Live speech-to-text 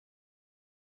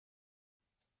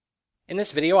In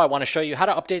this video, I want to show you how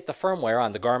to update the firmware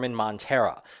on the Garmin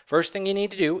Monterra. First thing you need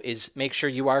to do is make sure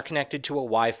you are connected to a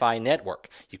Wi-Fi network.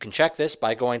 You can check this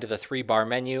by going to the 3-bar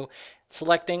menu,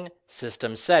 selecting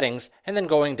System Settings, and then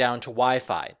going down to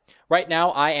Wi-Fi. Right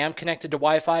now, I am connected to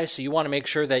Wi-Fi, so you want to make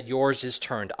sure that yours is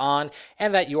turned on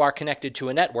and that you are connected to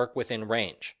a network within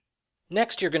range.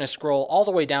 Next, you're going to scroll all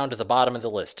the way down to the bottom of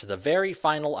the list to the very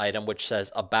final item which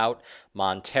says About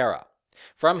Monterra.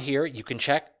 From here, you can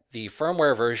check the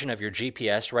firmware version of your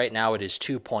GPS. Right now it is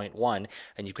 2.1,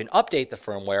 and you can update the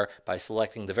firmware by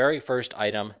selecting the very first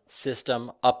item,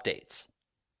 System Updates.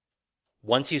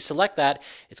 Once you select that,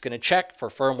 it's going to check for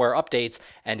firmware updates,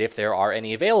 and if there are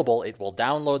any available, it will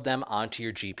download them onto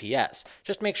your GPS.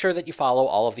 Just make sure that you follow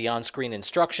all of the on-screen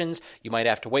instructions. You might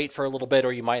have to wait for a little bit,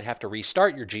 or you might have to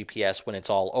restart your GPS when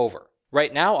it's all over.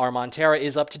 Right now, our Monterra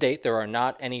is up to date. There are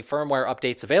not any firmware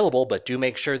updates available, but do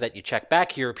make sure that you check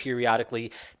back here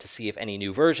periodically to see if any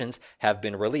new versions have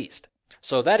been released.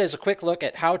 So that is a quick look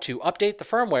at how to update the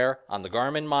firmware on the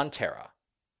Garmin Monterra.